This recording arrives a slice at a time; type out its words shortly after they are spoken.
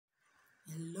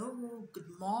Hello, good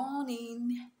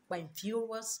morning, my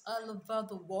viewers all over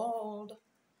the world,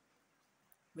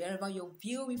 wherever you're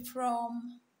viewing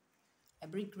from. I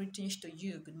bring greetings to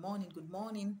you. Good morning, good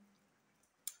morning.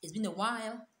 It's been a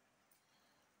while.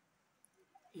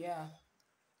 Yeah.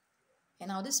 And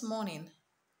now this morning,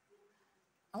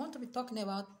 I want to be talking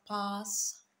about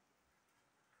powers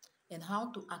and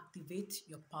how to activate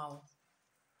your power.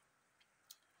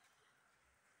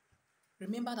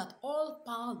 Remember that all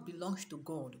power belongs to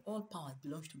God. All power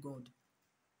belongs to God.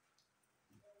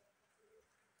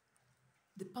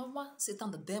 The power Satan,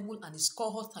 the devil, and his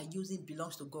cohorts are using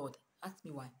belongs to God. Ask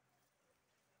me why.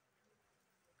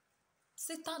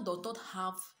 Satan does not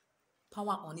have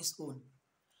power on his own.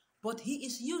 But he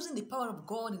is using the power of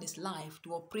God in his life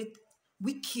to operate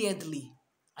wickedly.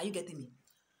 Are you getting me?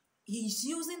 He is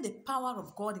using the power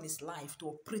of God in his life to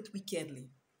operate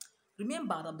wickedly.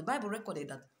 Remember that the Bible recorded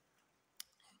that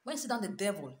when Satan, the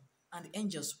devil, and the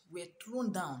angels were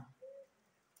thrown down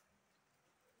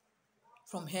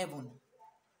from heaven,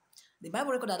 the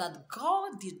Bible recorded that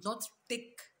God did not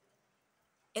take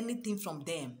anything from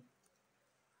them,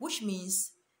 which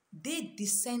means they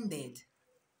descended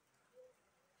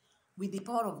with the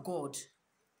power of God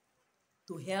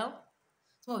to hell.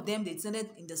 Some of them they descended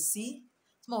in the sea,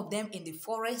 some of them in the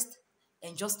forest,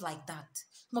 and just like that.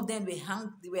 Some of them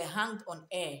were hanged on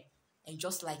air, and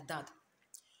just like that.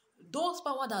 Those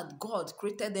power that God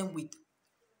created them with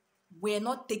were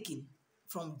not taken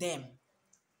from them.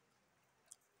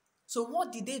 So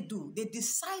what did they do? They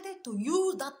decided to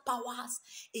use that powers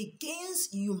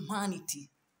against humanity.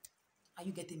 Are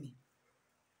you getting me?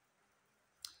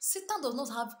 Satan does not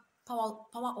have power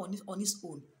on his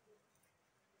own,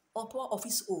 or power of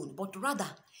his own, but rather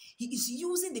he is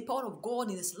using the power of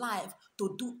God in his life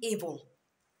to do evil.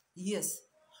 Yes,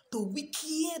 to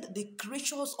wicked the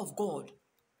creatures of God.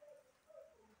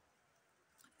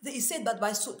 He said that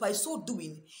by so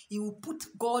doing, he will put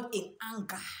God in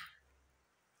anger.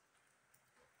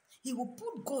 He will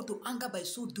put God to anger by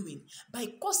so doing, by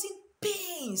causing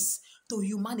pains to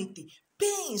humanity,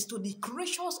 pains to the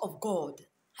creatures of God.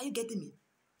 Are you getting me?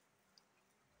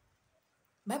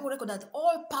 Bible record that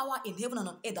all power in heaven and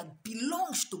on earth that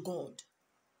belongs to God.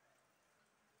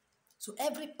 So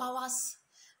every powers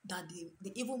that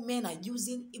the evil men are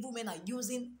using,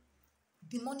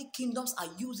 demonic kingdoms are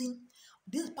using,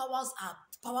 these powers are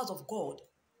powers of God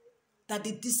that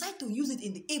they decide to use it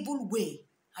in the evil way.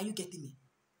 Are you getting me?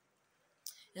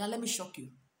 Now let me shock you.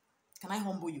 Can I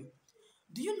humble you?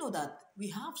 Do you know that we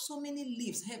have so many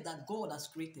leaves here that God has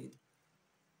created?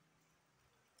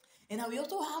 And now we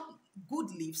also have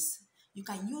good leaves. You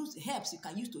can use herbs you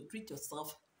can use to treat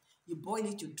yourself. You boil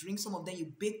it, you drink some of them,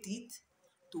 you bake it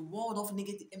to ward off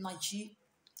negative energy,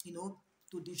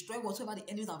 to destroy whatever the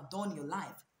enemies have done in your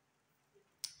life.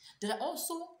 There are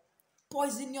also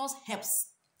poisonous herbs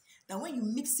that when you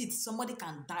mix it, somebody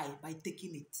can die by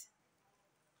taking it.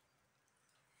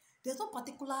 There's no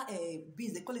particular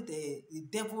beans, they call it the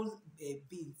devil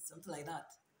beans, something like that.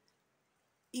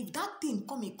 If that thing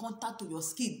come in contact to your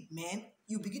skin, man,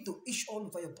 you begin to itch all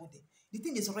over your body. The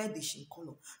thing is reddish in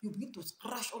color. You begin to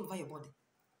scratch all over your body.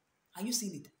 Are you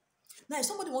seeing it? Now, if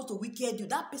somebody wants to wicked you,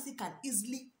 that person can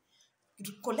easily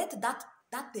collect that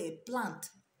plant,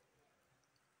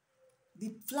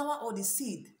 the flower or the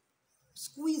seed,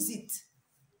 squeeze it,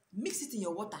 mix it in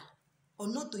your water,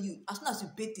 unknown to you. As soon as you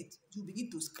bait it, you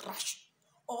begin to scratch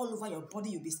all over your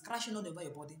body. You'll be scratching all over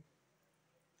your body.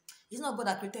 It's not God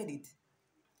that created it.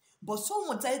 But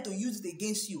someone decided to use it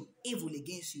against you, evil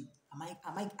against you.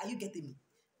 Are you getting me?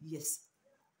 Yes.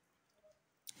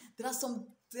 There are some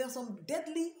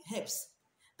deadly herbs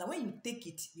that when you take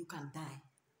it, you can die.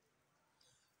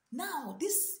 Now,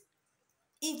 these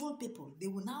evil people, they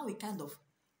will now kind of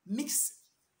mix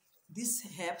these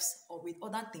herbs or with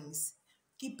other things,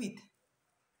 keep it.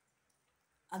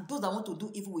 And those that want to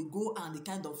do evil will go and they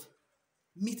kind of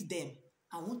meet them.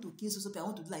 I want to kill society, I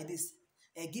want to do like this.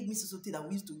 Give me society that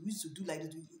we used to do like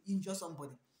this, to injure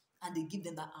somebody. And they give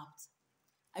them that act.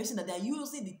 Are you saying that they are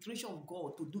using the creation of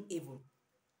God to do evil?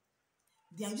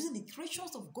 They are using the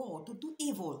creations of God to do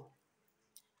evil.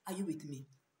 Are you with me?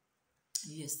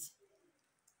 Yes.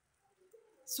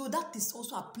 So that is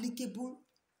also applicable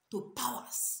to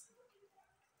powers.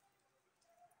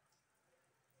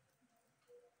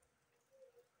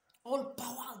 All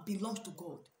power belongs to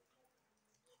God.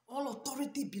 All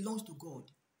authority belongs to God.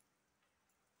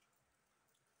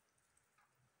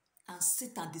 And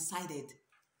Satan decided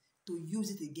to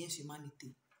use it against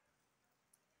humanity.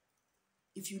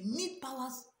 If you need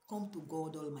powers, come to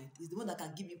God Almighty. He's the one that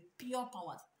can give you pure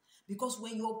powers. Because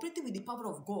when you're operating with the power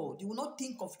of God, you will not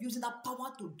think of using that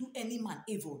power to do any man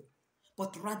evil.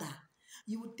 but rather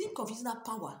you will think of using that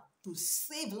power to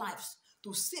save lives,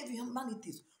 to save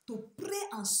humanities, to pray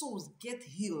and souls get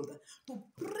healed, to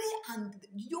pray and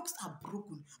yokes are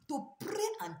broken, to pray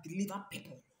and deliver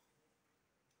people.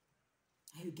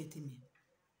 Are you getting me?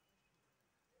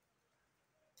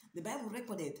 The Bible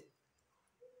recorded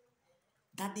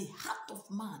that the heart of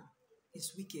man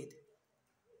is wicked.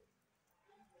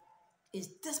 It's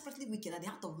desperately wicked, and the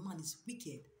heart of man is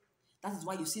wicked. That is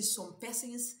why you see some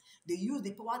persons, they use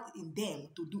the power in them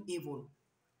to do evil.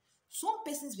 Some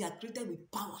persons were created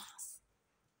with powers.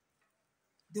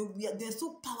 They're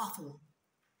so powerful.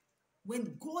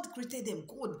 When God created them,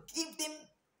 God gave them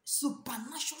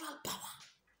supernatural power.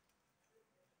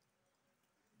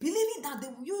 Believing that they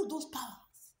will use those powers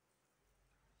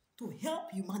to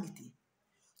help humanity,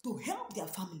 to help their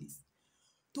families,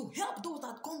 to help those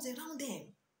that comes around them,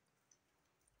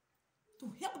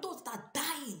 to help those that are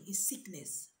dying in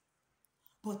sickness.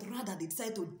 But rather they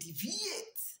decide to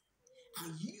deviate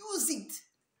and use it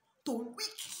to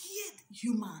wicked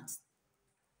humans.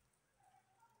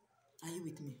 Are you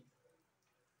with me?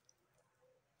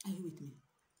 Are you with me?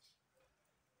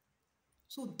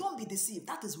 So don't be deceived.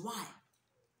 That is why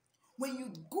when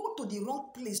you go to the wrong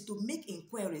place to make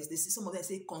inquiries, they see some of them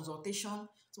say consultation,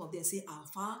 some of them say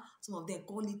alpha, some of them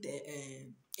call it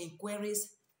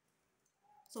inquiries,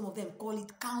 some of them call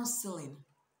it counseling.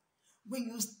 When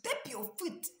you step your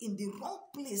foot in the wrong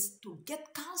place to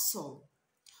get counsel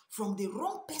from the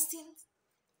wrong person,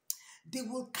 they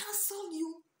will counsel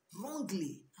you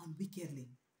wrongly and wickedly.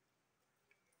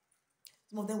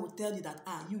 Some of them will tell you that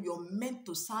you're meant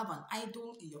to serve an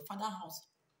idol in your father's house.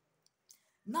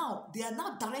 Now, they are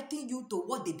not directing you to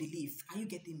what they believe. Are you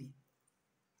getting me?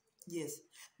 Yes.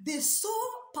 They saw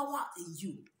power in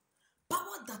you.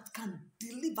 Power that can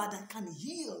deliver, that can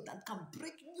heal, that can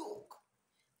break yoke.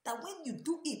 That when you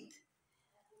do it,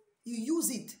 you use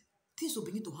it, things will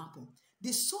begin to happen.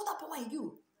 They saw that power in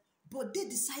you, but they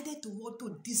decided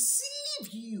to deceive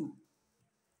you.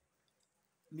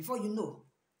 Before you know,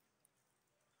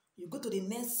 you go to the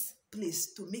next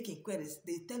place to make inquiries,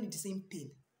 they tell you the same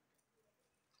thing.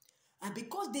 And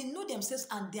because they know themselves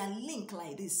and they are linked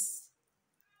like this,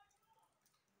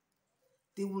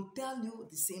 they will tell you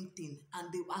the same thing. And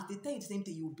as they tell you the same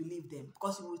thing, you will believe them.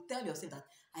 Because you will tell yourself that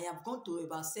I have gone to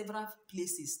about several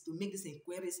places to make these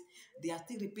inquiries. They are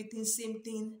still repeating same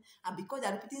thing. And because they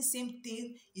are repeating same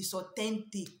thing, it's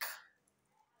authentic.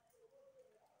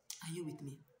 Are you with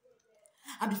me?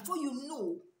 And before you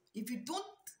know, if you don't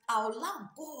allow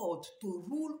God to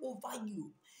rule over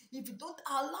you, if you don't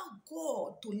allow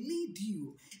God to lead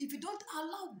you, if you don't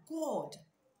allow God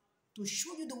to show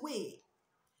you the way,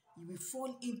 you will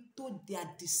fall into their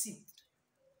deceit.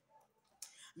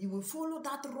 You will follow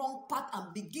that wrong path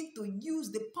and begin to use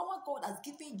the power God has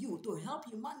given you to help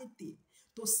humanity,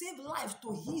 to save lives,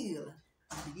 to heal,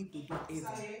 and begin to do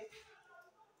evil.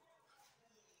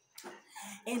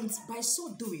 And by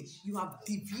so doing, you have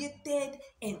deviated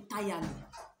entirely.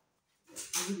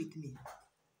 Are you with me?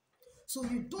 So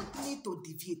you don't need to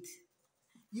deviate.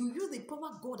 You use the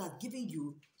power God has given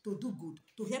you to do good,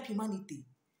 to help humanity,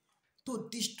 to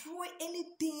destroy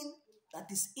anything that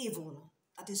is evil,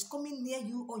 that is coming near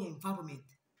you or your environment.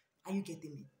 Are you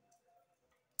getting me?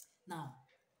 Now,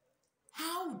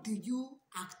 how do you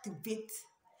activate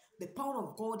the power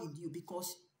of God in you?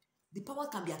 Because the power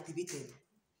can be activated.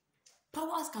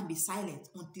 Powers can be silent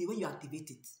until when you activate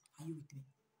it. Are you with me?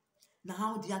 Now,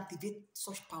 how do you activate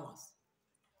such powers?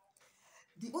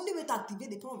 The only way to activate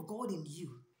the power of God in you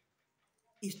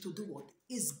is to do what?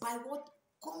 Is by what?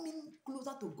 Coming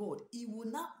closer to God. He will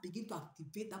now begin to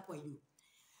activate that power in you.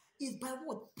 It's by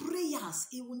what? Prayers.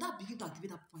 He will now begin to activate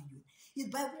that power in you.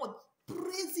 It's by what?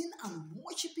 Praising and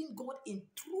worshiping God in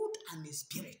truth and in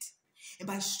spirit. And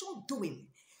by so doing,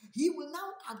 he will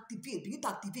now begin to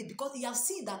activate, because he has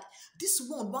seen that this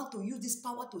one wants to use this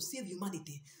power to save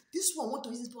humanity. This one wants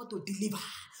to use this power to deliver,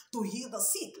 to heal the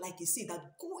sick, like he said, that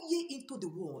go ye into the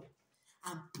world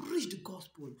and preach the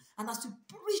gospel. And as you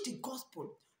preach the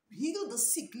gospel, heal the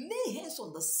sick, lay hands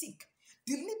on the sick,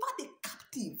 deliver the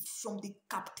captive from the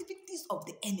captivities of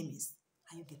the enemies.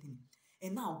 Are you getting it?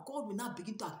 And now God will now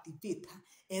begin to activate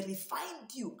and refine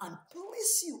you and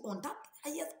place you on that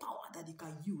highest power that you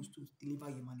can use to deliver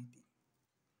humanity.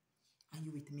 Are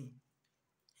you with me?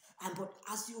 But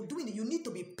as you're doing it, you need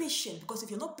to be patient, because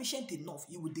if you're not patient enough,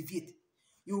 you will deviate.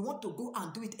 You want to go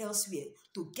and do it elsewhere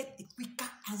to get a quicker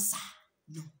answer.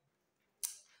 No.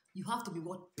 You have to be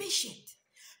what? Patient.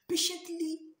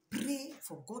 Patiently pray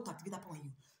for God to activate that power in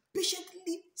you.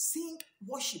 Patiently sing,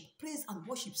 worship, praise and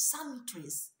worship,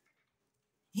 psalteries,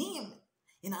 hymn,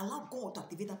 and allow God to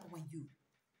activate that power in you.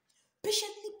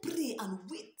 Patiently pray and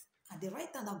wait at the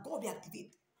right time that God will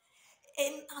activate.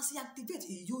 And as he activates,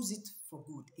 he use it for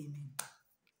good. Amen.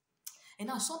 And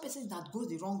now some persons that goes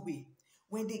the wrong way,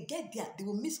 when they get there, they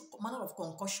will miss manner of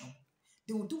concussion.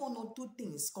 They will do one or two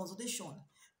things, consultation,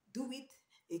 do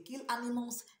it, kill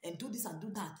animals, and do this and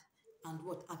do that. And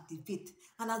what? Activate.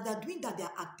 And as they're doing that, they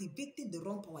are activating the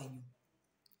wrong power in you.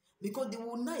 Because they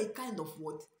will now a kind of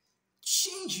what?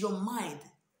 Change your mind.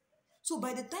 So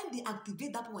by the time they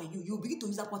activate that power in you, you begin to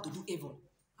use that power to do evil.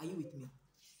 Are you with me?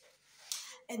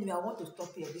 Anyway, I want to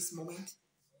stop here this moment.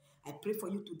 I pray for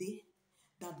you today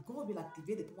that God will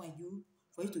activate the power in you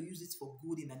for you to use it for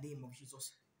good in the name of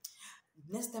Jesus.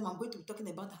 Next time I'm going to be talking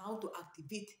about how to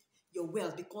activate your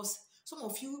wealth, because some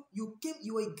of you, you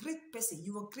are a great person.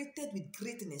 You were created with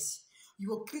greatness. You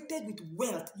were created with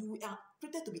wealth. You are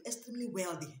created to be extremely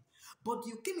wealthy. But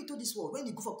you came into this world, when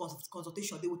you go for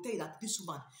consultation, they will tell you that this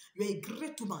woman, you are a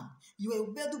great woman, you are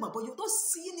a wealthy woman, but you're not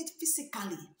seeing it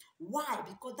physically. Why?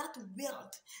 Because that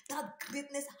wealth, that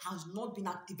greatness has not been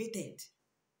activated.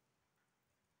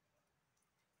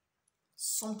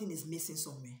 Something is missing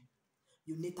somewhere.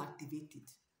 You need to activate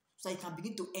it so you can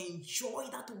begin to enjoy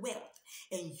that wealth,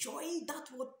 enjoy that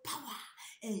word power,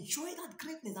 enjoy that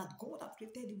greatness that God has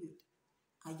created you with.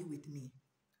 Are you with me?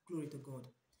 Glory to God.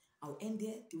 I'll end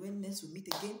there. The wellness will meet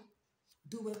again.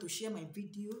 Do well to share my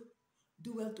video.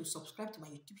 Do well to subscribe to my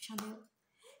YouTube channel.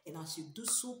 And as you do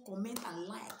so, comment and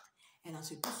like. And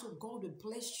as you do so, God will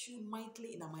bless you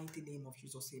mightily in the mighty name of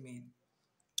Jesus. Amen.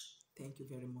 Thank you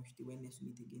very much. The wellness will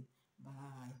meet again.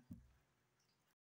 Bye.